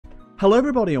Hello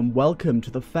everybody and welcome to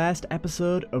the first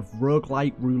episode of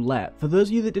Roguelike Roulette. For those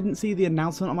of you that didn't see the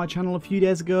announcement on my channel a few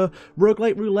days ago,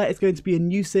 Roguelike Roulette is going to be a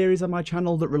new series on my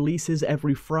channel that releases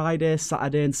every Friday,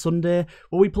 Saturday and Sunday,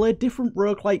 where we play different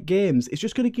roguelike games. It's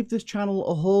just going to give this channel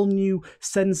a whole new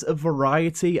sense of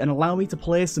variety and allow me to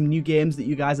play some new games that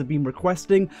you guys have been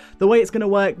requesting. The way it's going to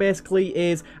work basically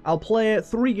is I'll play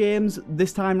 3 games.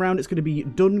 This time round it's going to be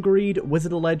Dungreed,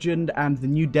 Wizard of Legend and the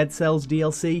new Dead Cells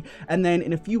DLC, and then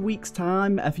in a few weeks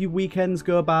time, a few weekends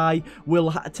go by,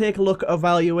 we'll take a look,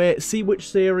 evaluate, see which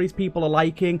series people are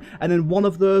liking, and then one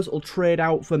of those will trade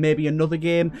out for maybe another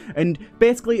game. And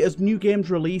basically as new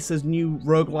games release, as new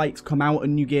roguelikes come out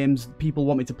and new games people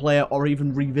want me to play or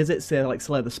even revisit, say like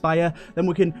Slay the Spire, then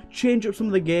we can change up some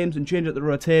of the games and change up the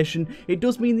rotation. It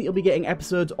does mean that you'll be getting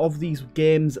episodes of these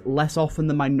games less often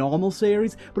than my normal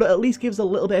series, but it at least gives a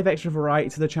little bit of extra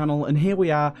variety to the channel. And here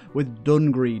we are with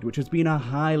Dungreed, which has been a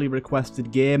highly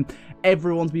requested game.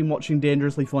 Everyone's been watching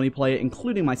Dangerously Funny play it,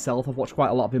 including myself. I've watched quite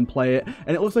a lot of him play it,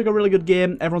 and it looks like a really good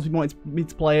game. Everyone's been wanting me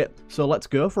to play it, so let's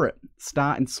go for it.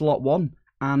 Start in slot 1,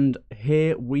 and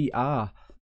here we are.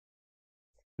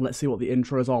 Let's see what the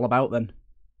intro is all about then.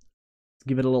 Let's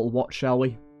give it a little watch, shall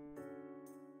we?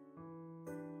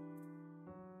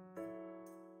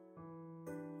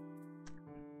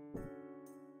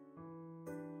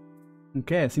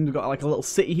 Okay, seems we've got like a little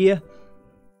city here.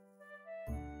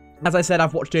 As I said,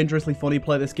 I've watched Dangerously Funny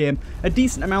play this game a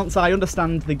decent amount, so I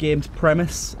understand the game's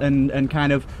premise and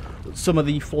kind of some of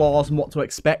the flaws and what to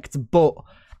expect, but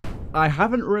I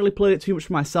haven't really played it too much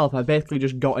for myself. I basically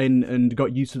just got in and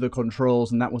got used to the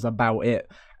controls, and that was about it.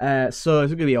 So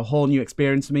it's going to be a whole new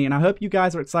experience for me, and I hope you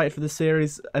guys are excited for this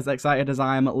series, as excited as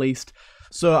I am at least.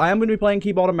 So I am going to be playing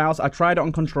keyboard and mouse. I tried it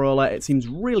on controller. It seems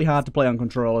really hard to play on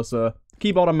controller, so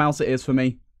keyboard and mouse it is for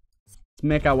me. Let's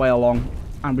make our way along.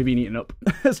 And we've been eaten up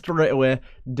straight away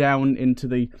down into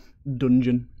the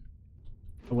dungeon.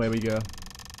 Away we go.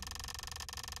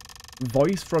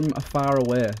 Voice from far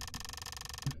away.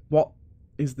 What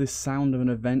is this sound of an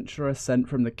adventurer sent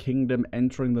from the kingdom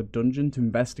entering the dungeon to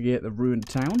investigate the ruined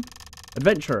town?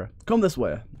 Adventurer, come this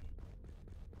way.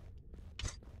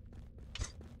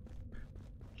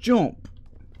 Jump.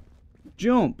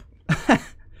 Jump.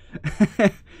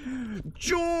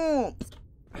 Jump.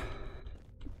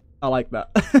 I like that.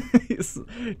 It's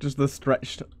just the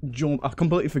stretched jump. I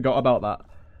completely forgot about that.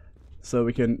 So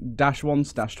we can dash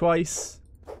once, dash twice.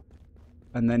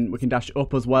 And then we can dash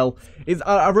up as well.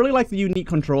 I really like the unique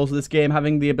controls of this game.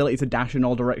 Having the ability to dash in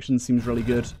all directions seems really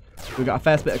good. We've got a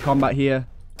first bit of combat here.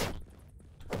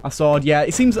 A sword, yeah.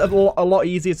 It seems a lot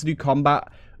easier to do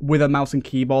combat with a mouse and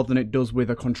keyboard than it does with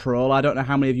a controller. I don't know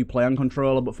how many of you play on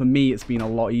controller, but for me it's been a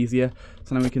lot easier.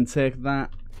 So now we can take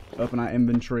that. Open our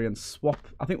inventory and swap.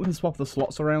 I think we can swap the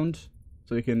slots around.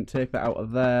 So we can take that out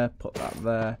of there, put that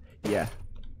there. Yeah.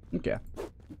 Okay.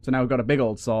 So now we've got a big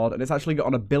old sword, and it's actually got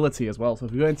an ability as well. So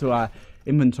if we go into our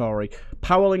inventory,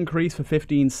 power will increase for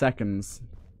 15 seconds.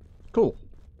 Cool.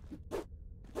 And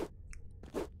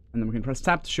then we can press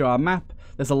tab to show our map.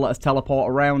 This will let us teleport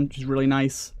around, which is really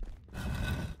nice.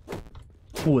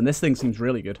 Oh, and this thing seems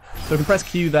really good. So we can press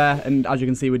Q there, and as you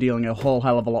can see, we're dealing a whole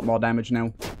hell of a lot more damage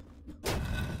now.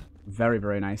 Very,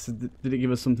 very nice. Did it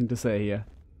give us something to say here?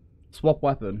 Swap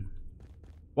weapon.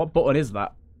 What button is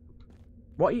that?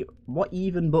 What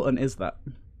even button is that?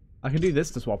 I can do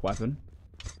this to swap weapon.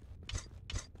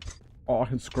 Or I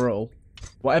can scroll.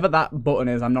 Whatever that button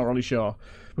is, I'm not really sure.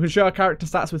 We can show our character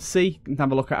stats with C. We can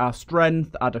have a look at our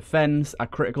strength, our defense, our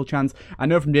critical chance. I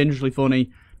know from Dangerously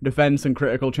Funny, defense and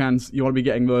critical chance, you want to be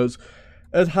getting those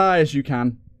as high as you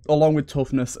can, along with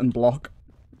toughness and block.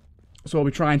 So we'll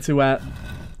be trying to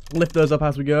lift those up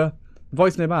as we go.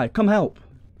 Voice nearby, come help.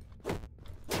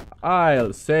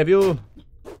 I'll save you.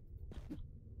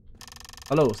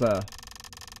 Hello, sir.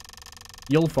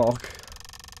 Townsfolk.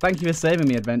 Thank you for saving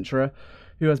me, adventurer,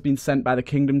 who has been sent by the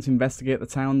kingdom to investigate the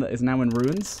town that is now in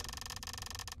ruins.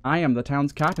 I am the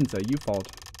town's carpenter, Townsfolk.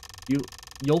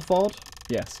 Townsfolk?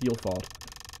 Yes, Townsfolk.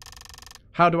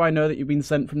 How do I know that you've been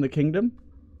sent from the kingdom?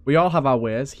 We all have our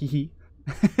ways, hee hee.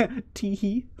 Tee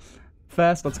hee.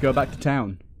 First, let's go back to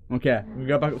town. Okay, we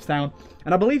go back up to town.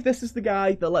 And I believe this is the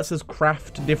guy that lets us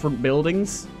craft different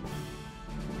buildings.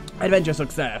 Adventure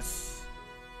success.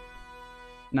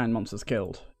 9 monsters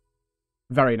killed.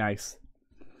 Very nice.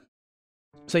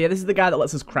 So yeah, this is the guy that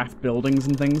lets us craft buildings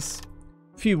and things.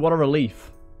 Phew, what a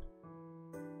relief.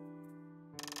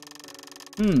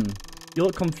 You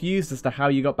look confused as to how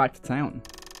you got back to town.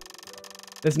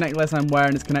 This necklace I'm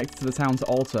wearing is connected to the town's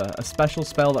altar, a special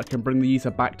spell that can bring the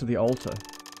user back to the altar.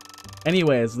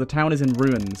 Anyways, the town is in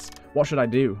ruins. What should I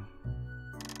do?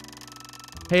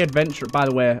 Hey, adventurer. By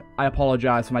the way, I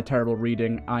apologize for my terrible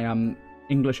reading. I am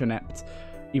English inept,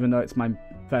 even though it's my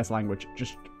first language.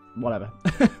 Just whatever.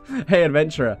 Hey,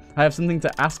 adventurer. I have something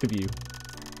to ask of you.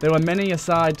 There were many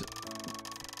aside...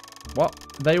 What?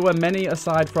 There were many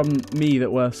aside from me that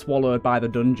were swallowed by the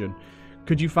dungeon.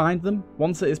 Could you find them?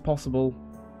 Once it is possible,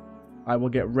 I will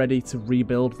get ready to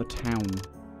rebuild the town.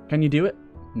 Can you do it?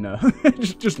 No.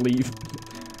 just leave.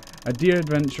 A dear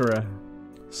adventurer,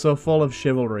 so full of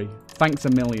chivalry. Thanks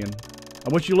a million.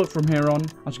 I wish you luck from here on.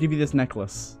 I'll just give you this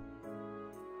necklace.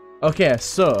 Okay,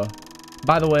 so,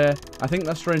 by the way, I think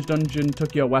that strange dungeon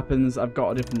took your weapons. I've got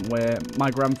a different way.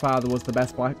 My grandfather was the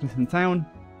best blacksmith in town.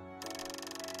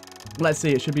 Let's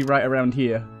see, it should be right around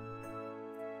here.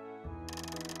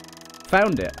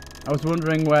 Found it. I was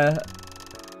wondering where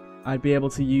I'd be able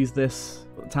to use this,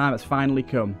 but the time has finally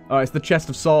come. Oh, it's the chest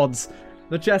of swords.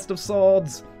 The chest of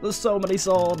swords. There's so many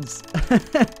swords.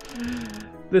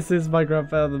 This is my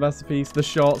grandfather's masterpiece, the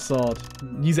short sword.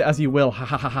 Use it as you will. Ha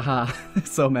ha ha ha ha.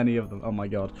 So many of them. Oh my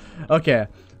god. Okay,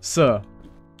 so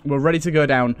we're ready to go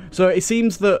down. So it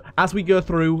seems that as we go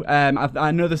through,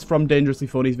 I know this from Dangerously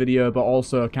Funny's video, but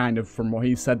also kind of from what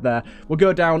he said there, we'll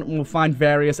go down and we'll find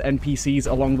various NPCs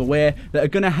along the way that are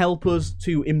going to help us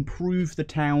to improve the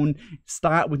town,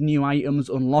 start with new items,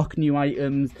 unlock new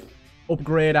items,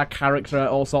 upgrade our character,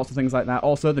 all sorts of things like that.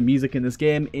 Also, the music in this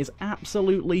game is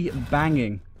absolutely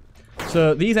banging.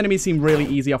 So these enemies seem really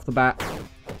easy off the bat.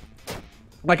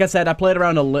 Like I said, I played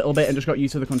around a little bit and just got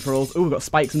used to the controls. Oh, we've got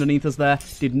spikes underneath us there.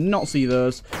 Did not see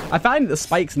those. I find that the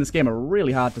spikes in this game are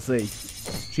really hard to see.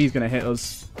 She's going to hit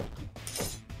us.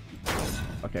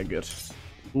 Okay, good.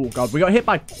 Oh, God. We got hit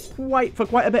by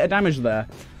quite a bit of damage there.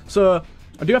 So,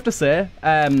 I do have to say,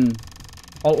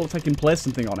 oh, it looks like I can place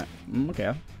something on it.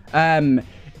 Okay.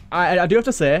 I do have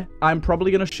to say, I'm probably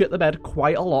going to shit the bed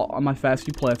quite a lot on my first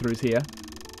few playthroughs here.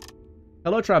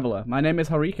 Hello, traveler. My name is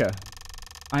Harika.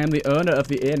 I am the owner of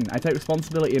the inn. I take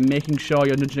responsibility in making sure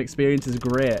your dungeon experience is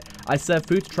great. I serve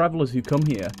food to travelers who come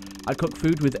here. I cook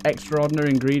food with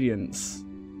extraordinary ingredients.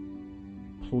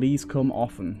 Please come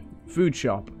often. Food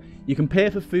shop. You can pay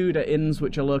for food at inns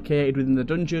which are located within the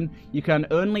dungeon. You can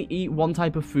only eat one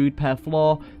type of food per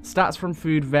floor. Stats from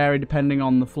food vary depending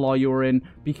on the floor you're in.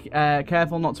 Be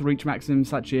careful not to reach maximum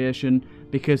saturation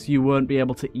because you won't be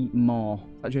able to eat more.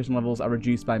 Saturation levels are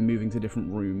reduced by moving to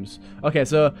different rooms. Okay,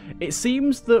 so it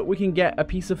seems that we can get a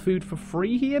piece of food for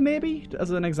free here, maybe, as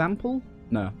an example?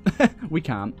 No, we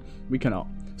can't. We cannot.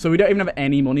 So we don't even have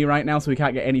any money right now, so we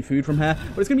can't get any food from her.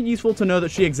 But it's going to be useful to know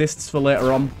that she exists for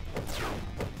later on.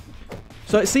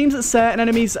 So it seems that certain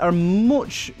enemies are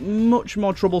much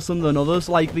more troublesome than others.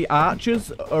 Like the archers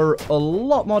are a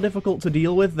lot more difficult to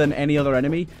deal with than any other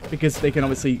enemy because they can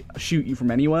obviously shoot you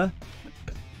from anywhere.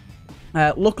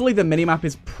 Luckily, the minimap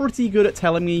is pretty good at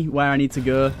telling me where I need to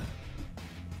go.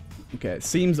 Okay, it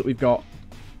seems that we've got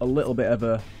a little bit of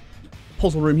a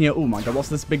puzzle room here. Oh my god, what's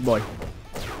this big boy?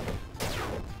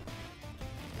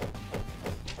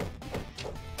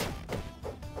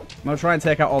 I'm going to try and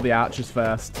take out all the archers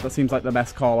first. That seems like the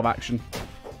best call of action.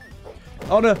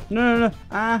 Oh no, no.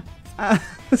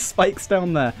 There's spikes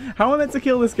down there. How am I meant to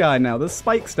kill this guy now? There's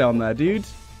spikes down there, dude.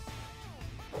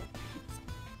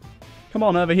 Come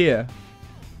on, over here.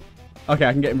 Okay,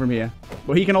 I can get him from here.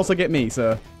 But he can also get me,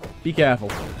 so be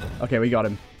careful. Okay, we got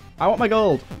him. I want my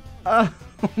gold. Oh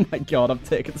my god, I've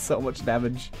taken so much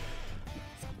damage.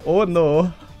 Oh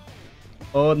no.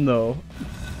 Oh no.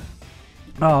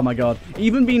 Oh my god.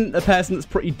 Even being a person that's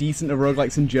pretty decent at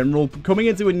roguelikes in general, coming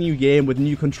into a new game with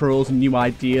new controls and new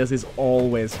ideas is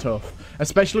always tough.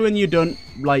 Especially when you don't,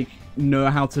 like,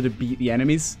 know how to beat the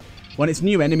enemies. When it's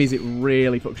new enemies, it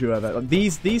really fucks you over. Like,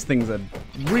 these things are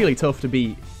really tough to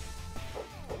beat.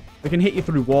 They can hit you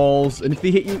through walls, and if they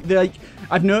hit you, they're like...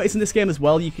 I've noticed in this game as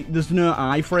well, there's no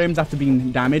iframes after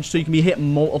being damaged, so you can be hit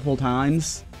multiple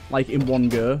times, like, in one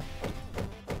go.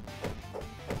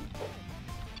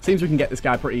 Seems we can get this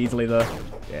guy pretty easily, though.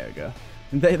 There we go.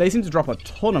 And they seem to drop a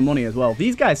ton of money as well.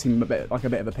 These guys seem like a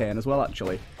bit of a pain as well,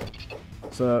 actually.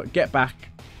 So, get back.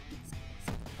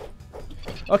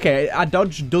 Okay, our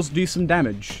dodge does do some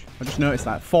damage. I just noticed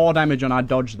that. 4 damage on our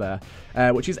dodge there,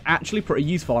 which is actually pretty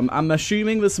useful. I'm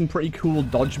assuming there's some pretty cool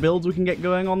dodge builds we can get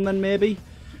going on then, maybe.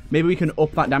 Maybe we can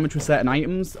up that damage with certain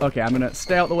items. Okay, I'm going to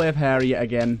stay out the way of Harry yet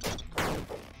again.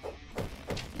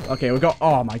 Okay, we got...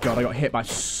 Oh my god, I got hit by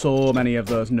so many of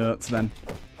those notes then.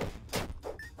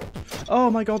 Oh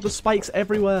my god, there's spikes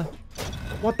everywhere.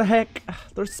 What the heck?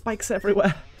 There's spikes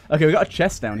everywhere. Okay, we got a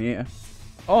chest down here.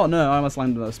 Oh no, I almost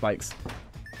landed on those spikes.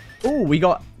 Oh, we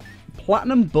got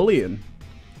platinum bullion.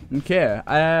 Okay,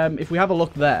 if we have a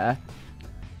look there,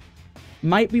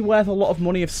 Might be worth a lot of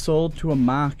money if sold to a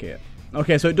market.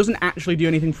 Okay, so it doesn't actually do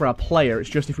anything for our player. It's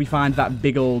just if we find that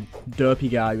big old derpy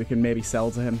guy, we can maybe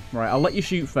sell to him. Right, I'll let you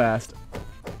shoot first.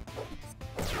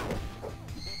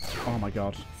 Oh my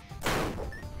god.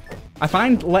 I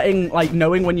find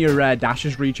knowing when your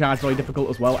dashes recharge really difficult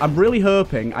as well. I'm really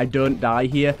hoping I don't die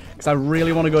here, because I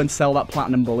really want to go and sell that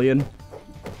platinum bullion.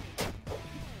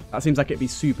 That seems like it'd be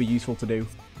super useful to do.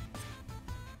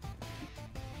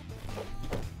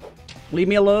 Leave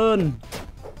me alone.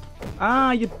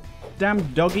 Ah, you damn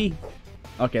doggy.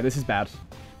 Okay, this is bad.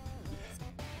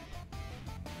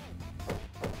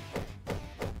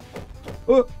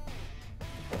 Oh,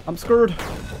 I'm screwed.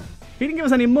 He didn't give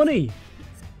us any money.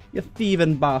 You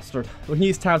thieving bastard. We can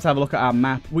use tab to have a look at our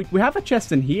map. We have a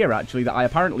chest in here, actually, that I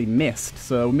apparently missed.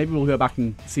 So maybe we'll go back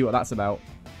and see what that's about.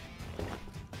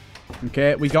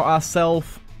 Okay, we got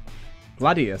ourselves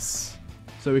Gladius.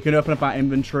 So we can open up our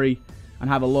inventory and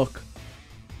have a look.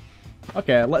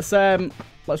 Okay,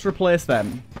 let's replace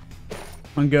them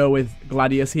and go with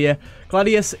Gladius here.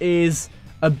 Gladius is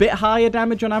a bit higher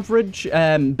damage on average,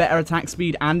 better attack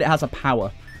speed, and it has a power.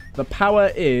 The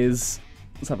power is...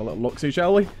 Let's have a little look, see,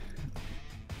 shall we?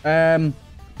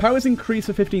 Power's increased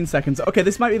for 15 seconds. Okay,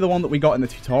 this might be the one that we got in the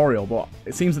tutorial, but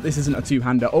it seems that this isn't a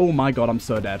two-hander. Oh my god, I'm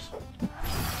so dead.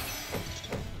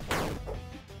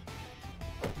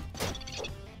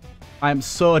 I am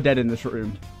so dead in this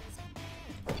room.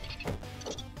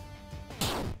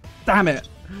 Damn it!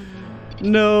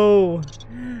 No!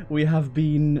 We have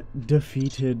been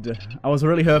defeated. I was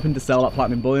really hoping to sell that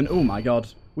platinum bullion. Oh my god.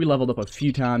 We leveled up a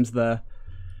few times there.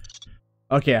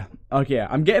 Okay, okay.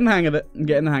 I'm getting the hang of it. I'm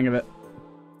getting the hang of it.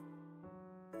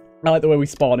 I like the way we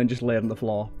spawn and just lay on the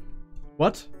floor.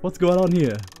 What? What's going on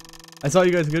here? I saw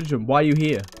you guys in Gundam. Why are you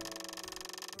here?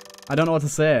 I don't know what to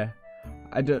say.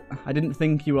 I didn't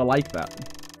think you were like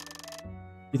that.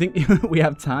 You think we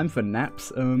have time for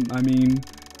naps? I mean...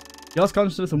 You lost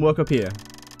consciousness and woke up here.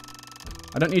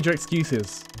 I don't need your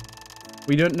excuses.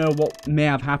 We don't know what may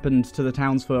have happened to the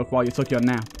townsfolk while you took your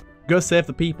nap. Go save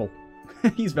the people.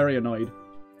 He's very annoyed.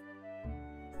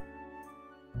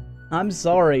 I'm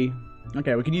sorry.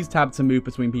 Okay, we can use tab to move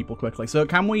between people quickly. So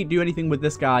can we do anything with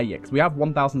this guy yet? Because we have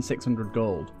 1,600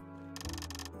 gold.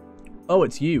 Oh,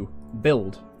 it's you.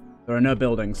 Build. There are no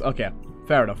buildings. Okay,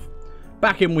 fair enough.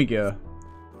 Back in we go.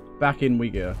 Back in we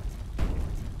go.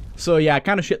 So yeah, I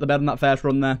kind of shit the bed on that first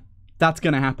run there. That's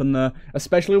going to happen though.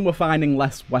 Especially when we're finding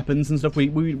less weapons and stuff. We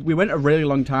went a really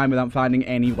long time without finding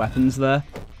any weapons there.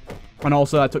 And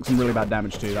also I took some really bad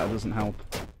damage too. That doesn't help.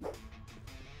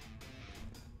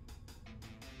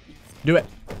 Do it.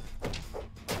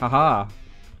 Haha.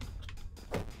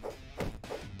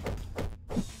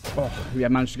 Oh, we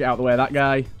have managed to get out of the way of that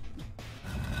guy.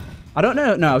 I don't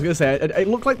know. No, I was going to say, it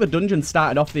looked like the dungeon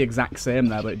started off the exact same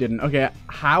there, but it didn't. Okay,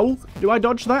 how do I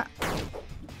dodge that?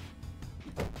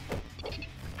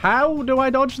 How do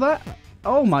I dodge that?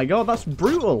 Oh my god, that's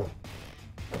brutal.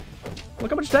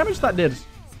 Look how much damage that did.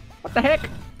 What the heck?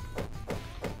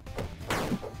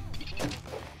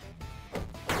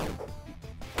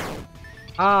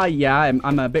 Ah, yeah,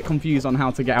 I'm a bit confused on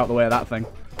how to get out of the way of that thing.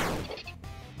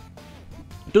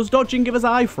 Does dodging give us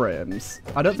iframes?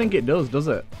 I don't think it does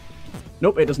it?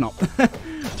 Nope, it does not.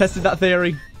 Tested that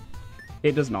theory.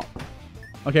 It does not.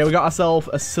 Okay, we got ourselves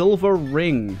a silver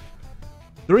ring.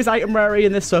 There is item rarity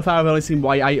in this. So far, I've only seen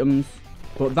white items.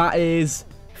 But that is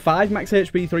 5 max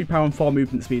HP, 3 power, and 4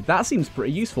 movement speed. That seems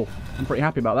pretty useful. I'm pretty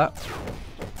happy about that.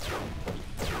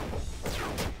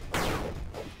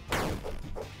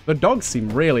 The dogs seem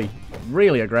really,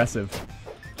 really aggressive.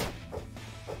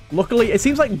 Luckily, it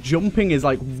seems like jumping is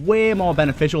like way more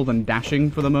beneficial than dashing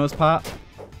for the most part.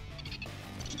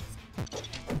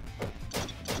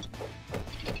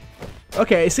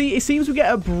 Okay, see, it seems we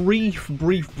get a brief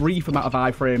amount of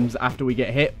iframes after we get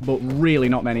hit, but really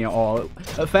not many at all.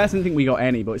 At first, I didn't think we got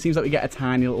any, but it seems like we get a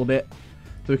tiny little bit.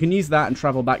 So we can use that and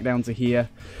travel back down to here.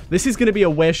 This is going to be a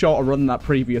way shorter run than that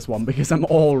previous one because I'm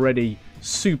already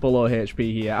super low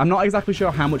HP here. I'm not exactly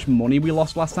sure how much money we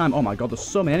lost last time. Oh my god, there's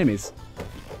so many enemies.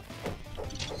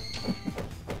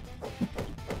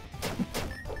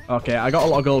 Okay, I got a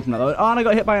lot of gold from that though. Oh, and I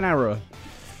got hit by an arrow.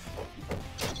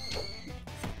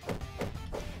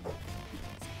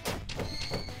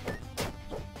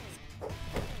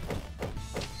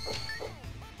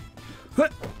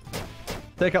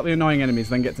 Take out the annoying enemies,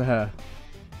 then get to her.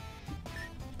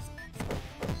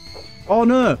 Oh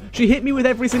no! She hit me with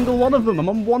every single one of them! I'm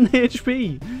on 1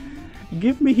 HP!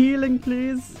 Give me healing,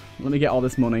 please! Let me get all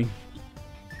this money.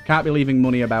 Can't be leaving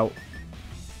money about.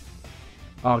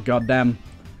 Oh, goddamn.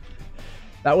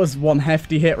 That was one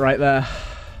hefty hit right there.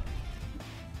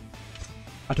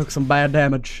 I took some bad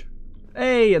damage.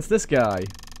 Hey, it's this guy.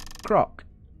 Croc.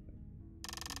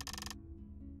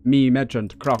 Me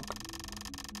merchant, Croc.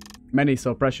 Many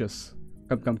so precious.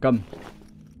 Come, come, come.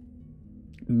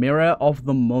 Mirror of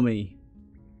the Mummy.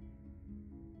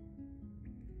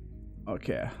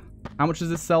 Okay. How much does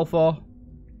this sell for?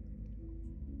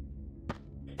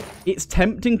 It's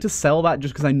tempting to sell that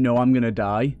just because I know I'm going to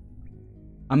die.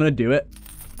 I'm going to do it.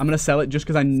 I'm going to sell it just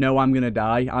because I know I'm going to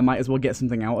die. I might as well get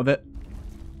something out of it.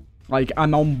 Like,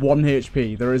 I'm on 1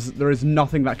 HP. There is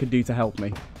nothing that could do to help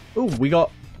me. Ooh, we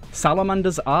got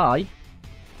Salamander's Eye.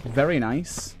 Very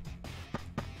nice.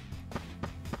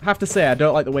 I have to say, I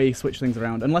don't like the way you switch things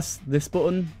around. Unless this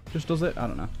button just does it. I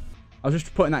don't know. I was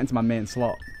just putting that into my main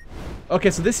slot.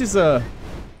 Okay, so this is a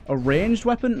ranged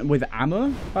weapon with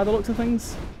ammo, by the looks of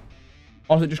things.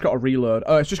 Or has it just got a reload?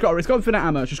 Oh, it's got infinite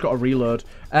ammo. It's just got a reload.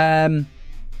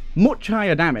 Much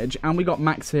higher damage, and we got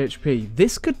max HP.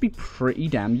 This could be pretty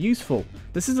damn useful.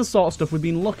 This is the sort of stuff we've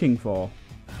been looking for.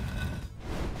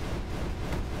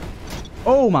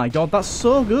 Oh my god, that's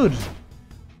so good.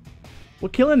 We're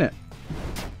killing it.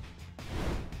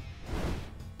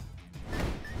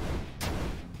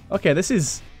 Okay, this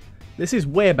is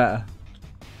way better.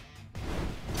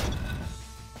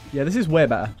 Yeah, this is way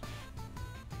better.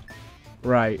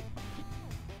 Right.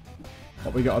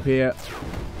 What we got up here?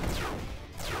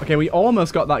 Okay, we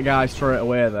almost got that guy straight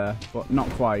away there, but not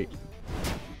quite.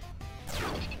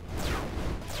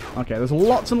 Okay, there's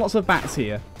lots and lots of bats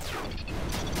here.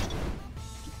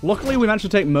 Luckily, we managed to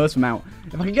take most of them out.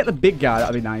 If I could get the big guy,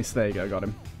 that'd be nice. There you go, got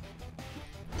him.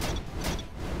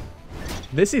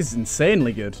 This is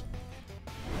insanely good.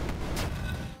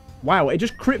 Wow, it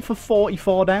just crit for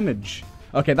 44 damage.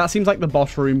 Okay, that seems like the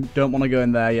boss room. Don't want to go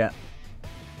in there yet.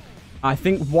 I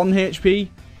think 1 HP.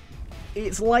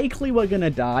 It's likely we're going to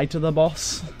die to the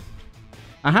boss.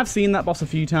 I have seen that boss a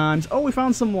few times. Oh, we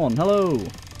found someone. Hello.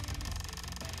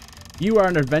 You are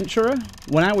an adventurer?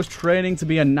 When I was training to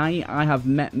be a knight, I have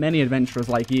met many adventurers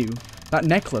like you. That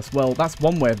necklace, well, that's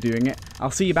one way of doing it.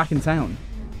 I'll see you back in town.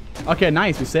 Okay,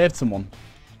 nice. We saved someone.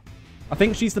 I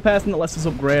think she's the person that lets us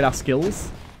upgrade our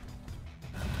skills.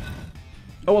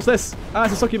 Oh, what's this? Ah,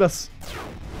 it's a succubus.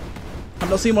 I've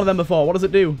not seen one of them before. What does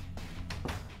it do?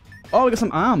 Oh, we got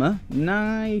some armor.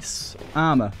 Nice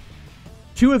armor.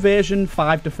 2 evasion,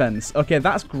 5 defense. Okay,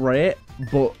 that's great,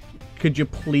 but could you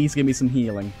please give me some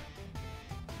healing?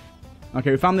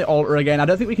 Okay, we found the altar again. I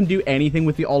don't think we can do anything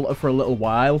with the altar for a little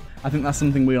while. I think that's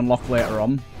something we unlock later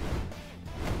on.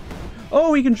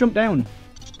 Oh, we can jump down.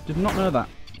 Did not know that.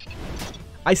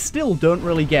 I still don't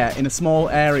really get, in a small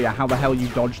area, how the hell you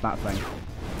dodge that thing.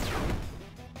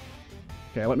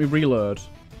 Okay, let me reload.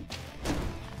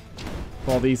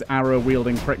 Before these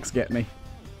arrow-wielding pricks get me.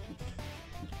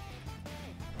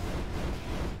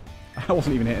 I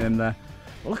wasn't even hitting him there.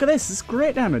 Look at this. It's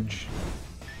great damage.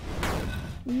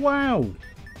 Wow.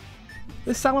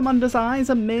 This Salamander's Eye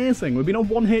is amazing. We've been on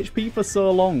 1 HP for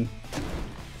so long.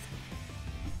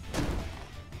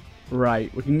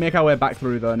 Right. We can make our way back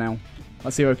through, though, now.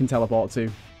 Let's see where we can teleport to.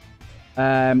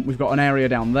 We've got an area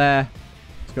down there.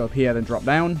 Let's go up here, then drop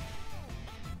down.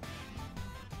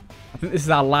 I think this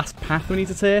is our last path we need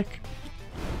to take.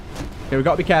 Okay, we've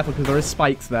got to be careful because there is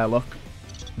spikes there, look.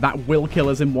 That will kill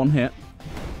us in 1 hit.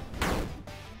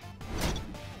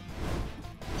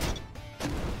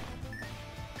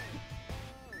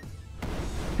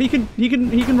 He can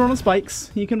run on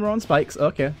spikes. He can run on spikes.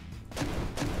 Okay.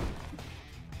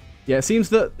 Yeah, it seems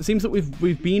that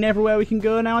we've been everywhere we can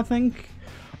go now, I think.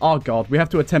 Oh god, we have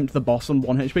to attempt the boss on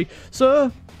 1 HP.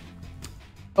 So,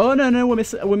 oh no,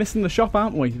 we're missing the shop,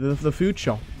 aren't we? The food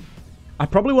shop. I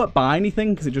probably won't buy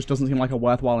anything because it just doesn't seem like a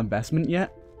worthwhile investment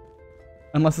yet.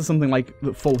 Unless there's something like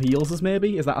that full heals us,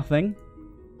 maybe. Is that a thing?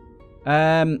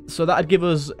 So that'd give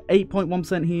us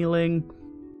 8.1% healing.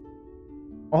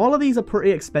 All of these are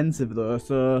pretty expensive though,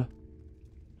 so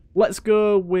let's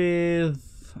go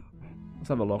with. Let's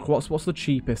have a look. What's the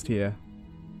cheapest here?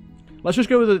 Let's just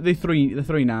go with the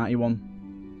 390 one.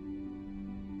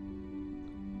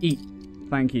 Eat.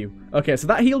 Thank you. Okay, so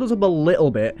that healed us up a little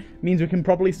bit. Means we can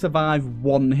probably survive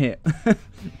 1 hit.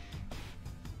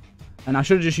 And I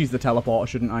should have just used the teleporter,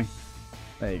 shouldn't I?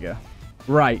 There you go.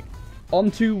 Right.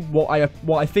 On to what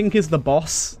I think is the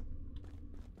boss.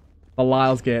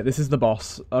 Belial's Gate. This is the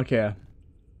boss. Okay.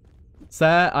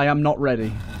 Sir, I am not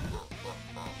ready.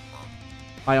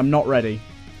 I am not ready.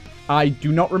 I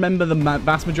do not remember the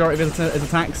vast majority of his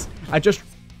attacks. I just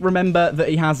remember that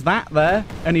he has that there,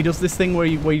 and he does this thing where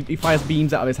he fires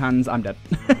beams out of his hands. I'm dead.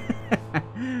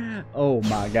 Oh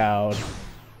my god.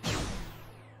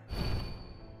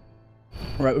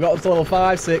 Right, we've got up to level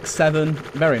 5, 6, 7.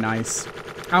 Very nice.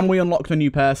 And we unlocked a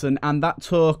new person, and that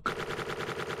took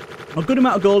a good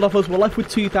amount of gold off us. We're left with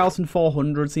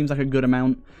 2,400, seems like a good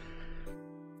amount.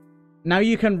 Now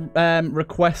you can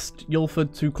request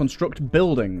Yulford to construct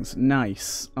buildings.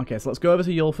 Nice. Okay, so let's go over to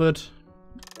Yulford.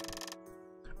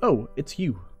 Oh, it's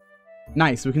you.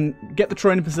 Nice, we can get the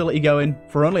training facility going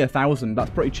for only 1,000.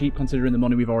 That's pretty cheap considering the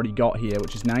money we've already got here,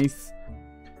 which is nice.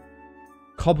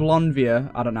 Koblonvia,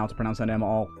 I don't know how to pronounce her name at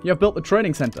all. You have built the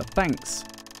training center, thanks.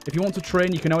 If you want to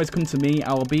train, you can always come to me.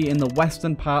 I will be in the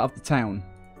western part of the town.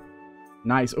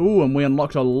 Nice. Ooh, and we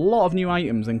unlocked a lot of new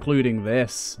items, including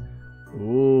this.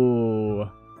 Ooh,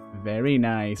 very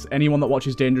nice. Anyone that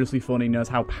watches Dangerously Funny knows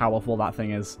how powerful that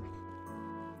thing is.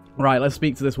 Right, let's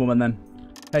speak to this woman then.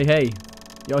 Hey,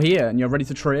 you're here and you're ready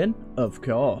to train? Of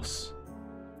course.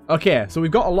 Okay, so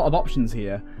we've got a lot of options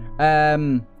here.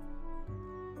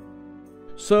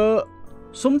 So,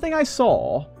 something I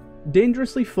saw,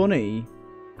 Dangerously Funny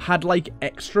had, like,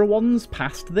 extra ones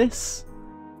past this.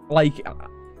 Like,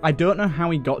 I don't know how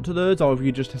he got to those, or if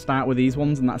you just start with these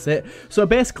ones and that's it. So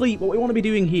basically, what we want to be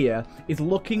doing here is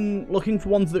looking for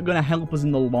ones that are going to help us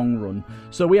in the long run.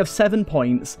 So we have 7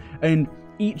 points, and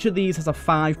each of these has a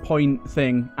 5-point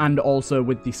thing, and also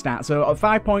with the stat. So at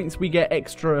 5 points, we get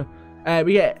extra...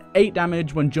 we get 8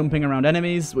 damage when jumping around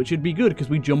enemies, which would be good because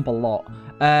we jump a lot.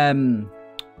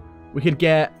 We could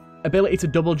get ability to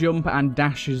double jump and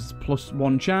dashes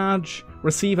 +1 charge.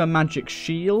 Receive a magic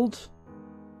shield.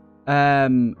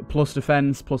 Plus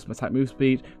defense, plus attack move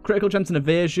speed. Critical chance and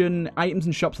evasion. Items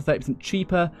and shops are 30%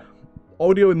 cheaper.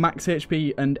 Audio with max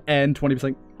HP and earn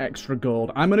 20% extra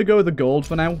gold. I'm going to go with the gold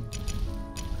for now.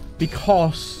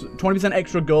 Because 20%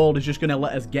 extra gold is just going to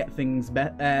let us get things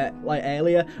like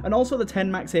earlier. And also the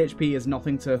 10 max HP is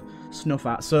nothing to snuff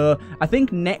at. So I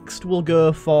think next we'll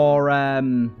go for...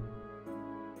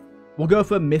 we'll go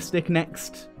for Mystic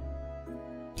next.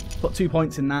 Put 2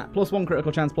 points in that. +1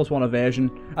 critical chance, +1 evasion.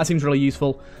 That seems really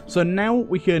useful. So now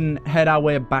we can head our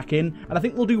way back in. And I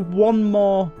think we'll do one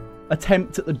more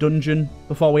attempt at the dungeon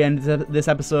before we end this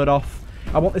episode off.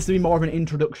 I want this to be more of an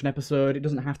introduction episode. It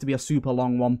doesn't have to be a super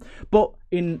long one. But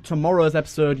in tomorrow's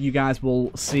episode, you guys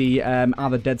will see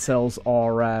either Dead Cells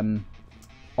or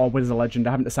Wizard Legend.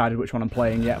 I haven't decided which one I'm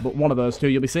playing yet, but one of those two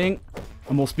you'll be seeing.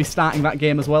 And we'll be starting that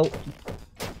game as well.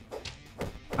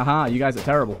 Aha, you guys are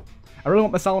terrible. I really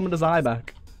want my Salamander's eye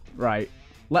back. Right.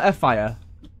 Let her fire.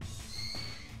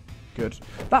 Good.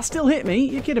 That still hit me?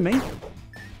 You're kidding me?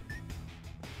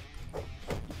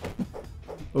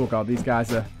 Oh god, these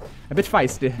guys are a bit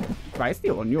feisty.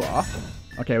 Feisty one, you are.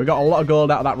 Okay, we got a lot of gold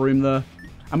out of that room though.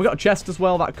 And we got a chest as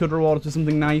well that could reward us with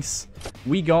something nice.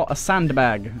 We got a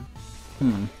sandbag.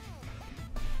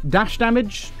 Dash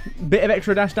damage. Bit of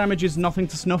extra dash damage is nothing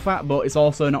to snuff at, but it's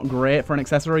also not great for an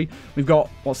accessory. We've got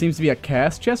what seems to be a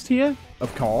curse chest here,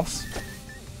 of course.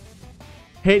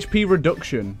 HP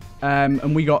reduction.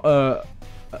 And we got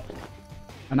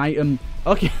an item.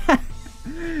 Okay.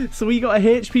 So we got a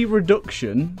HP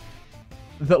reduction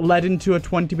that led into a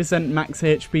 20% max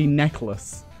HP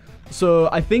necklace. So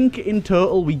I think in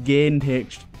total we gained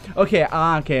HP. Okay,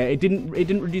 okay. It didn't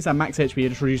reduce our max HP, it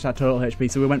just reduced our total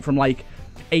HP. So we went from like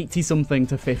 80 something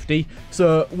to 50.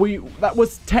 So that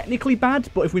was technically bad,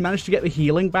 but if we managed to get the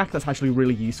healing back, that's actually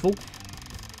really useful.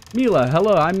 Mila,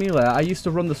 hello, I'm Mila. I used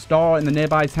to run the store in the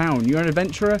nearby town. You're an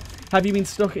adventurer? Have you been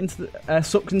sucked into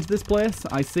this place?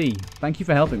 I see. Thank you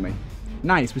for helping me.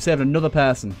 Nice, we saved another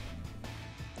person.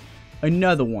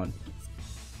 Another one.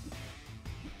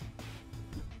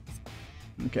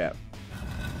 Okay.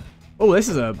 Oh, this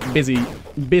is a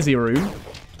busy room.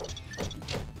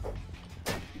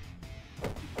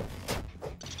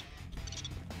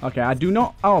 Okay, I do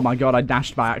not... Oh my god, I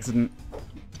dashed by accident.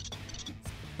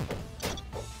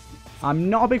 I'm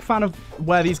not a big fan of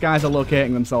where these guys are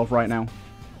locating themselves right now.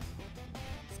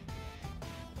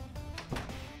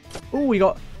 Oh, we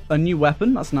got a new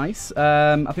weapon. That's nice.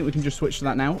 I think we can just switch to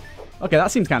that now. Okay,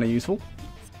 that seems kind of useful.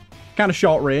 Kind of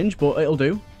short range, but it'll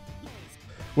do.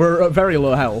 We're at very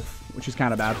low health, which is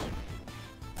kind of bad.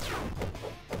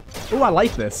 Oh, I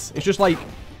like this. It's just like...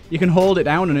 You can hold it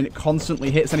down and it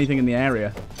constantly hits anything in the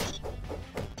area.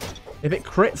 If it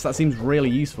crits, that seems really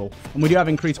useful. And we do have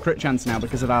increased crit chance now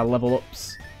because of our level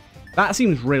ups. That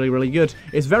seems really, really good.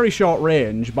 It's very short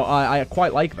range, but I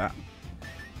quite like that.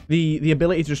 The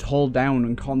ability to just hold down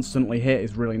and constantly hit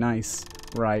is really nice.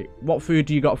 Right, what food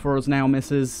do you got for us now,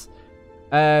 missus?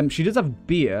 She does have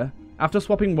beer. After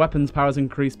swapping weapons, power is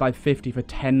increased by 50 for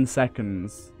 10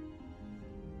 seconds.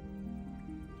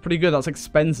 Pretty good, that's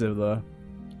expensive though.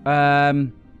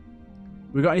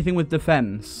 We got anything with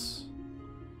defense?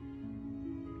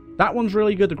 That one's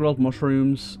really good, the grilled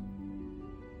mushrooms.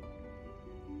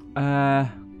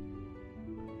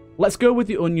 Let's go with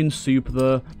the onion soup,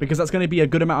 though, because that's going to be a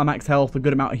good amount of max health, a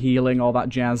good amount of healing, all that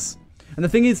jazz. And the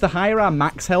thing is, the higher our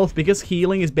max health, because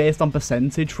healing is based on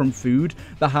percentage from food,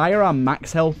 the higher our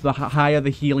max health, the higher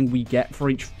the healing we get for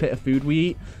each bit of food we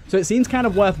eat. So it seems kind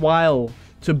of worthwhile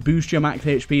to boost your max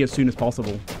HP as soon as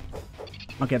possible.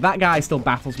 Okay, that guy still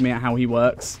baffles me at how he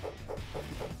works.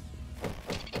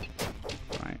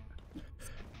 Right.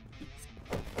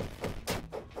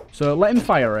 So let him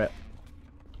fire it.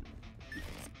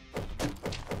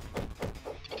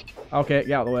 Okay,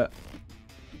 get out of the way.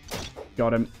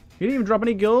 Got him. He didn't even drop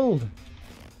any gold.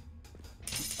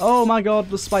 Oh my god,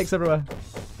 there's spikes everywhere.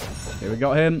 Okay, we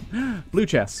got him. Blue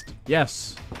chest.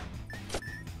 Yes.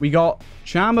 We got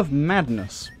Charm of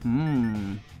Madness.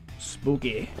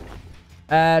 Spooky.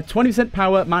 20%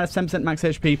 power, minus 10% max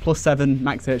HP, plus 7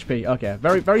 max HP. Okay,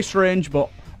 very, very strange, but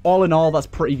all in all, that's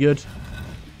pretty good.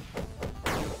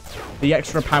 The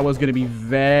extra power is going to be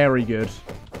very good.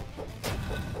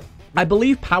 I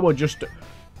believe power just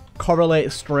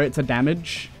correlates straight to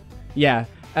damage. Yeah.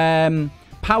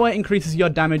 Power increases your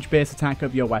damage base attack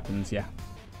of your weapons, yeah.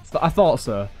 I thought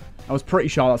so. I was pretty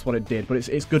sure that's what it did, but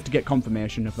it's good to get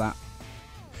confirmation of that.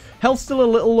 Health's still a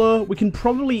little low. We can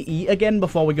probably eat again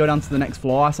before we go down to the next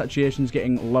floor. Our saturation's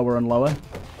getting lower and lower.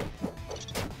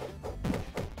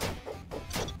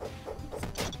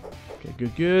 Okay,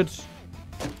 good, good.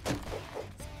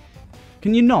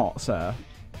 Can you not, sir?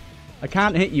 I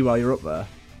can't hit you while you're up there.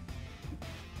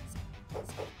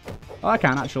 Oh, I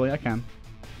can, actually. I can.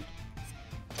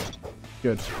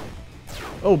 Good.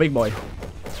 Oh, big boy.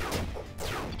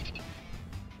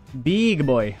 Big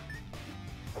boy.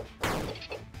 Right,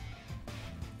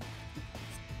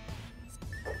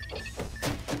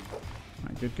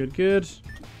 good, good, good.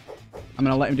 I'm going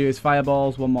to let him do his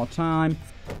fireballs one more time.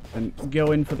 And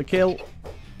go in for the kill.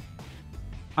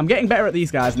 I'm getting better at these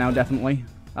guys now, definitely.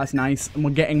 That's nice. And we're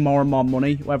getting more and more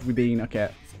money. Where have we been? Okay.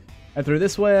 Head through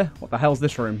this way. What the hell's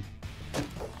this room?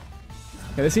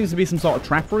 Okay, this seems to be some sort of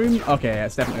trap room. Okay,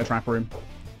 it's definitely a trap room.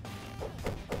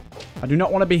 I do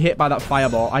not want to be hit by that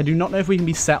fireball. I do not know if we can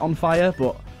be set on fire,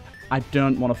 but I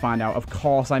don't want to find out. Of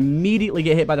course, I immediately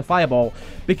get hit by the fireball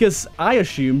because I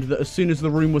assumed that as soon as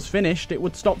the room was finished, it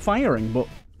would stop firing, but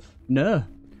no,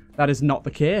 that is not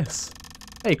the case.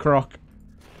 Hey, Croc.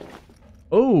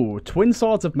 Oh, Twin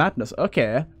Swords of Madness.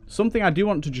 Okay, something I do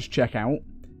want to just check out.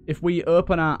 If we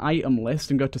open our item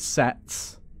list and go to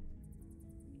sets,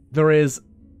 there is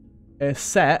a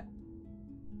set,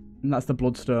 and that's the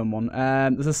Bloodstone one.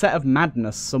 There's a set of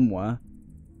Madness somewhere.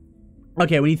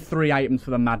 Okay, we need 3 items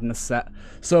for the Madness set.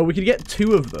 So we could get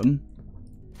 2 of them,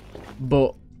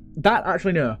 but that,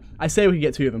 actually no. I say we could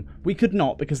get 2 of them. We could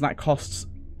not because that costs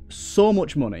so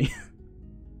much money.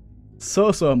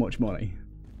 so much money.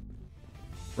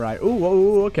 Right,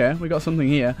 oh, okay, we got something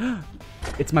here.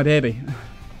 It's my baby.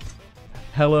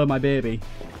 Hello, my baby.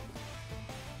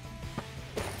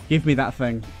 Give me that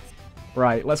thing.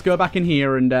 Right, let's go back in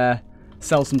here and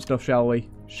sell some stuff, shall we?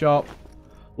 Shop.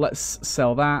 Let's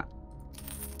sell that.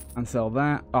 And sell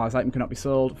that. Oh, this item cannot be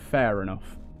sold. Fair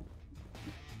enough.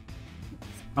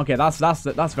 Okay,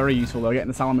 that's very useful though, getting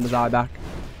the Salamander's Eye back.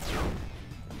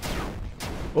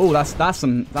 Oh, that's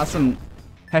some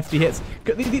hefty hits.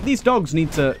 These dogs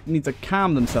need to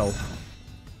calm themselves.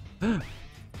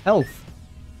 Health.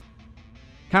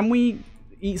 Can we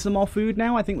eat some more food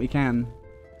now? I think we can.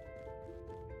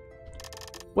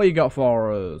 What you got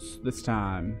for us this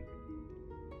time?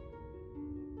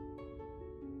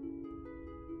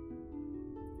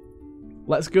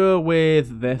 Let's go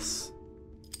with this.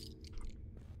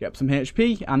 Get up some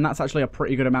HP, and that's actually a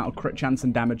pretty good amount of crit chance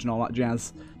and damage and all that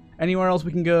jazz. Anywhere else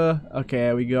we can go?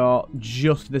 Okay, we got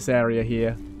just this area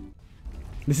here.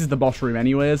 This is the boss room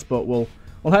anyways, but we'll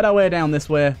head our way down this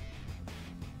way.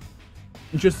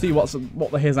 And just see what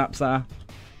the his-apps are.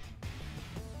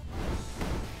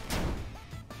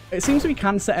 It seems we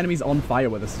can set enemies on fire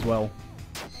with us as well.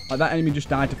 Like that enemy just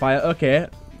died to fire. Okay.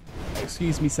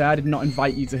 Excuse me, sir. I did not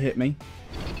invite you to hit me.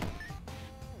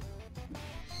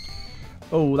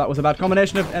 Oh, that was a bad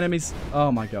combination of enemies.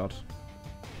 Oh my god.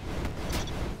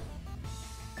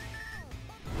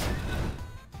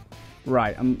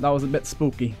 Right, that was a bit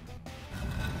spooky.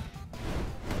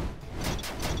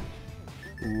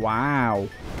 Wow.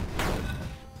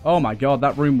 Oh my god,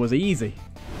 that room was easy.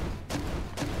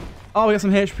 Oh, we got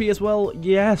some HP as well.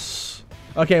 Yes.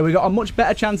 Okay, we got a much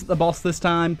better chance at the boss this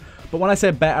time. But when I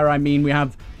say better, I mean we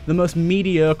have the most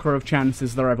mediocre of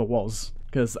chances there ever was.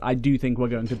 Because I do think we're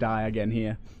going to die again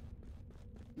here.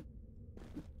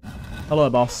 Hello,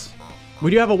 boss.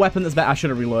 We do have a weapon that's better. I should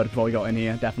have reloaded before we got in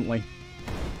here, definitely.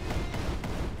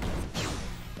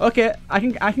 Okay, I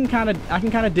can kind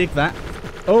of dig that.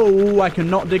 Oh, I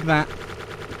cannot dig that.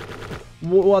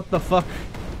 What the fuck?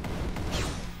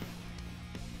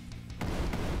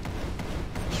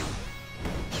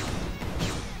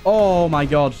 Oh my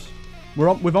god.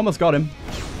 We've almost got him.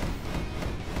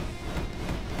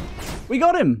 We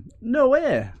got him! No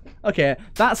way! Okay,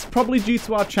 that's probably due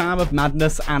to our Charm of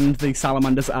Madness and the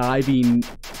Salamander's Eye being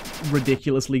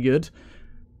ridiculously good.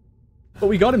 But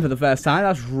we got him for the first time.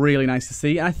 That's really nice to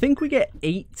see. And I think we get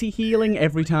 80 healing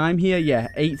every time here. Yeah,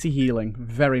 80 healing.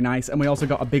 Very nice. And we also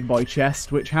got a big boy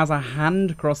chest, which has a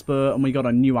hand crossbow, and we got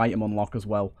a new item unlock as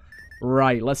well.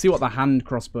 Right, let's see what the hand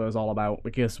crossbow is all about,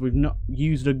 because we've not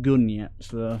used a gun yet,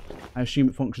 so I assume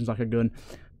it functions like a gun.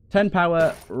 10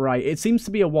 power, right, it seems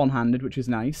to be a one-handed, which is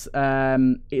nice.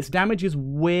 Its damage is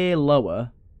way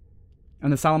lower,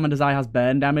 and the Salamander's Eye has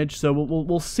burn damage, so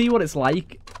we'll see what it's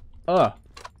like.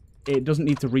 It doesn't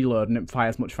need to reload, and it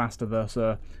fires much faster, though,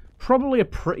 so probably a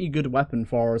pretty good weapon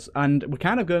for us, and we're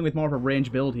kind of going with more of a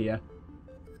range build here.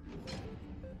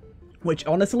 Which,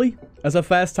 honestly, as a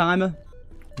first-timer,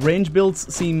 range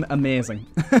builds seem amazing.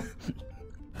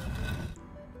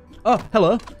 Oh,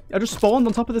 hello. I just spawned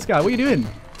on top of this guy. What are you doing?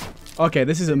 Okay,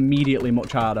 this is immediately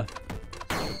much harder.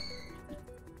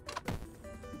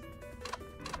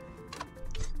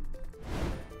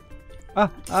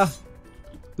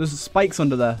 There's spikes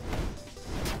under there.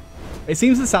 It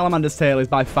seems the Salamander's tail is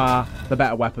by far the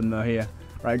better weapon, though, here.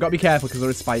 Right, gotta be careful because there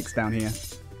are spikes down here.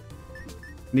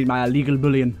 Need my illegal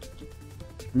bullion.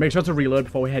 Make sure to reload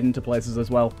before we head into places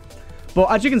as well.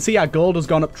 But as you can see, our gold has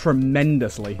gone up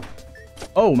tremendously.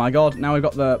 Oh my god, now we've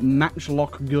got the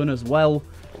matchlock gun as well.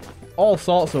 All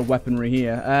sorts of weaponry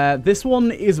here. This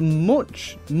one is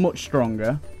much, much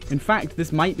stronger. In fact,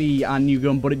 this might be our new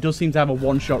gun, but it does seem to have a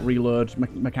one-shot reload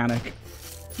mechanic.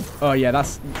 Oh yeah,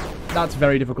 that's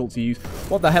very difficult to use.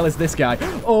 What the hell is this guy?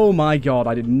 Oh my god,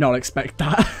 I did not expect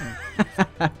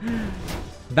that.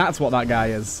 That's what that guy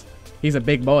is. He's a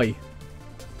big boy.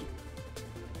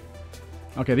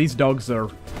 Okay, these dogs are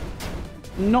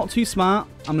not too smart.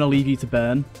 I'm going to leave you to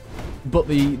burn. But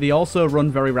they also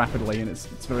run very rapidly, and it's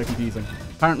very confusing.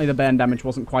 Apparently the burn damage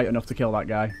wasn't quite enough to kill that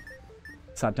guy.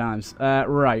 Sad times.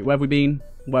 Right, where have we been?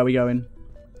 Where are we going?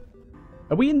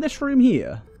 Are we in this room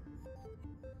here?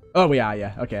 Oh, we are,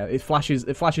 yeah. Okay, it flashes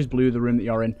blue, the room that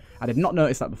you're in. I did not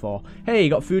notice that before. Hey, you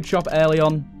got food shop early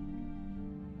on.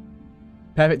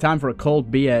 Perfect time for a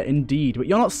cold beer, indeed. But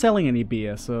you're not selling any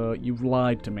beer, so you've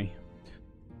lied to me.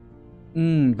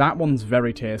 That one's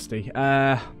very tasty.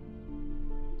 A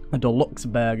deluxe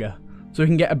burger. So we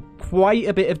can get quite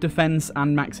a bit of defense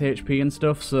and max HP and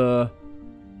stuff, so...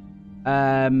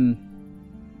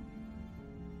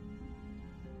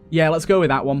 yeah, let's go with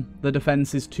that one. The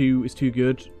defense is too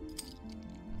good.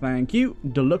 Thank you.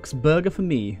 Deluxe burger for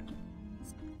me.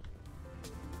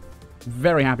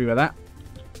 Very happy with that.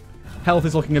 Health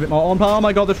is looking a bit more on par. Oh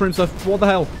my god, this room stuff. What the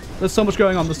hell? There's so much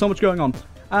going on. There's so much going on.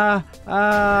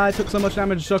 I took so much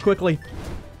damage so quickly.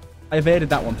 I evaded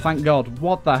that one. Thank god.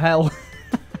 What the hell?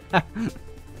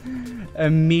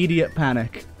 Immediate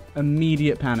panic.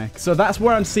 Immediate panic. So that's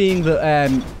where I'm seeing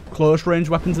that close range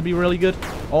weapons would be really good.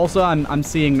 Also, I'm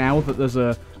seeing now that there's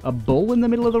a bull in the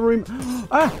middle of the room.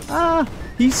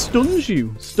 He stuns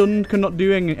you. Stunned cannot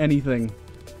do anything.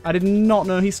 I did not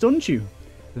know he stunned you.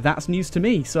 That's news to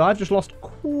me. So I've just lost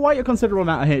quite a considerable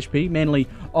amount of HP. Mainly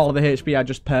all of the HP I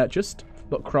just purchased.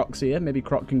 Got Croc's here. Maybe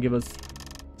Croc can give us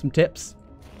some tips.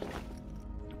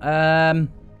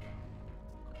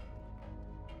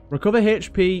 Recover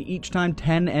HP each time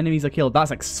 10 enemies are killed.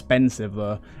 That's expensive,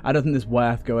 though. I don't think it's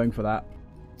worth going for that.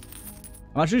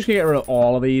 I'm actually just going to get rid of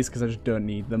all of these because I just don't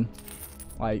need them.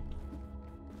 Like...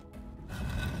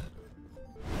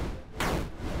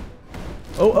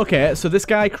 oh, okay. So this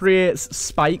guy creates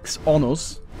spikes on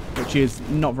us, which is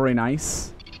not very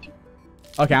nice.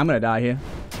 Okay, I'm going to die here.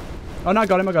 Oh, no, I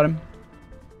got him. I got him.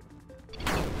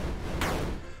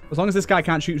 As long as this guy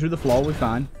can't shoot through the floor, we're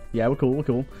fine. Yeah, we're cool. We're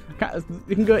cool.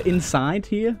 We can go inside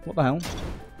here. What the hell?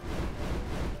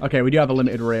 Okay, we do have a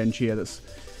limited range here that's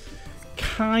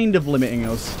kind of limiting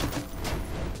us.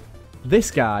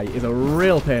 This guy is a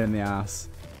real pain in the ass.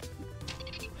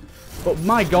 But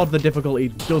my god, the difficulty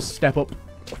does step up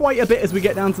quite a bit as we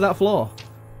get down to that floor.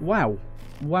 Wow.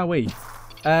 Wowee.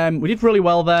 We did really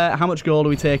well there. How much gold are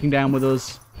we taking down with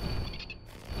us?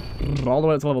 All the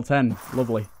way up to level 10.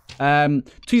 Lovely.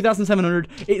 2,700.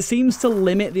 It seems to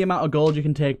limit the amount of gold you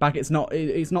can take back. It's not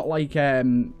like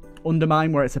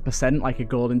Undermine where it's a percent, like a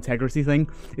gold integrity thing.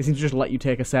 It seems to just let you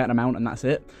take a certain amount and that's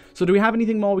it. So do we have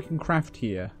anything more we can craft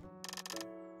here?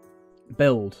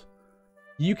 Build.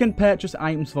 You can purchase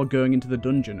items for going into the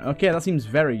dungeon. Okay, that seems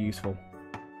very useful.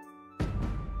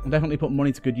 I'll definitely put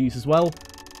money to good use as well.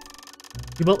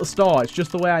 You built the store. It's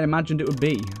just the way I imagined it would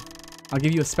be. I'll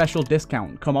give you a special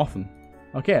discount. Come often.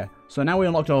 Okay, so now we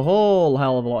unlocked a whole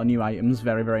hell of a lot of new items.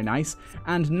 Very, very nice.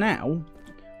 And now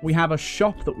we have a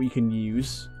shop that we can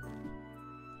use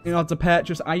in order to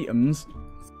purchase items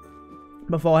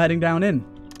before heading down in.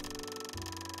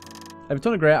 I have a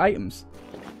ton of great items.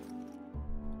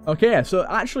 Okay, so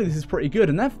actually this is pretty good,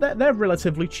 and they're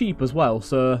relatively cheap as well,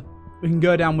 so we can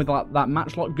go down with like that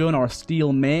matchlock gun or a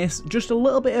steel mace, just a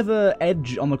little bit of an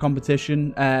edge on the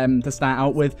competition to start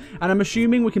out with, and I'm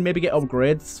assuming we can maybe get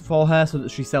upgrades for her so that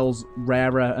she sells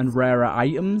rarer and rarer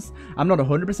items. I'm not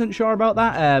 100% sure about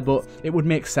that, but it would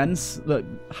make sense that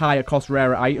higher cost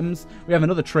rarer items. We have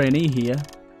another trainee here,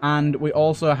 and we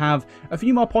also have a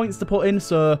few more points to put in,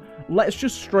 so let's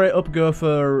just straight up go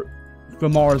for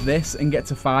more of this and get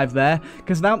to 5 there,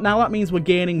 because now that means we're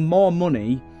gaining more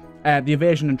money. The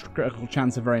evasion and critical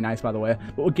chance are very nice, by the way,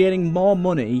 but we're gaining more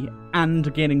money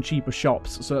and gaining cheaper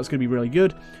shops, so that's going to be really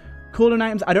good. Cooldown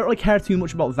items, I don't really care too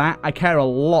much about that. I care a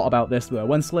lot about this, though.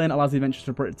 When slain, allows the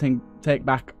adventurer to take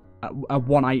back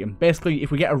one item. Basically,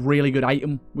 if we get a really good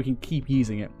item, we can keep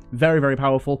using it. Very, very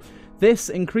powerful. This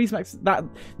increase max...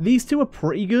 These two are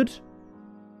pretty good.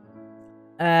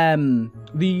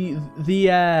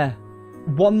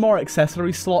 One more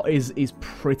accessory slot is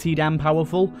pretty damn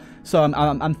powerful, so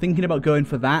I'm thinking about going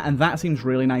for that, and that seems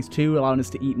really nice too, allowing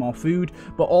us to eat more food,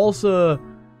 but also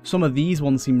some of these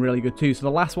ones seem really good too. So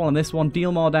the last one and this one,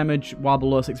 deal more damage while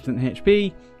below 6%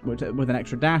 HP with an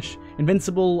extra dash.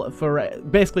 Invincible for,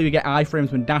 basically we get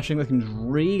iframes when dashing. That seems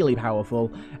really powerful.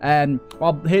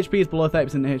 While HP is below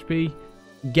 30% HP,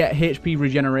 get HP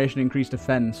regeneration, increased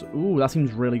defense. Ooh, that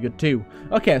seems really good too.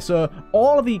 Okay, so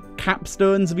all of the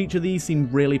capstones of each of these seem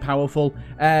really powerful.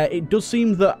 It does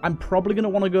seem that I'm probably going to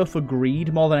want to go for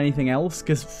greed more than anything else,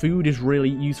 because food is really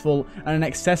useful, and an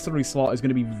accessory slot is going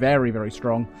to be very, very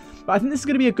strong. But I think this is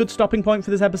going to be a good stopping point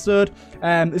for this episode.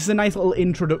 This is a nice little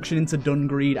introduction into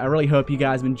Dungreed. I really hope you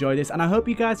guys have enjoyed this, and I hope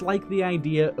you guys like the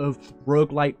idea of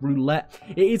roguelike roulette.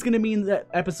 It is going to mean that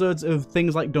episodes of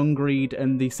things like Dungreed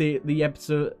and the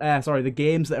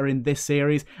games that are in this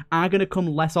series are going to come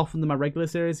less often than my regular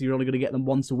series. You're only going to get them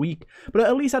once a week, but it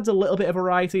at least adds a little bit of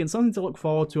variety and something to look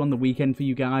forward to on the weekend for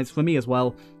you guys, for me as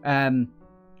well. And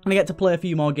I get to play a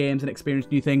few more games and experience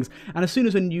new things. And as soon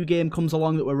as a new game comes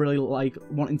along that we're really like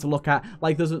wanting to look at,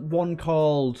 like there's one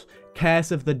called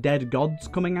Curse of the Dead Gods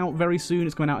coming out very soon.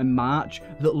 It's coming out in March.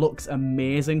 That looks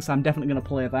amazing, so I'm definitely going to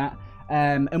play that.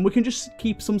 And we can just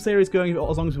keep some series going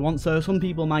as long as we want. So some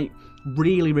people might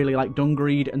really, really like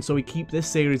Dungreed, and so we keep this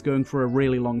series going for a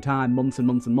really long time, months and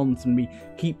months and months, and we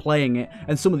keep playing it.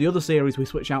 And some of the other series we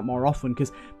switch out more often,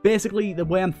 because basically the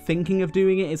way I'm thinking of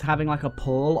doing it is having like a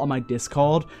poll on my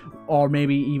Discord, or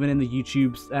maybe even in the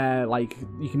YouTube's, like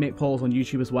you can make polls on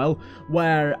YouTube as well,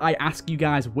 where I ask you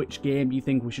guys which game you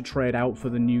think we should trade out for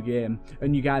the new game,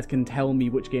 and you guys can tell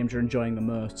me which games you're enjoying the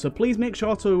most. So please make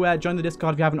sure to join the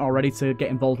Discord if you haven't already to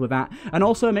get involved with that, and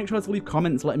also make sure to leave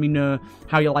comments letting me know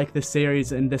how you like this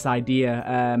series and this idea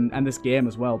and this game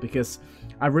as well, because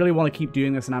I really want to keep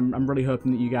doing this, and I'm really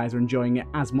hoping that you guys are enjoying it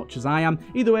as much as I am.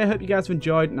 Either way, I hope you guys have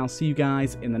enjoyed, and I'll see you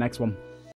guys in the next one.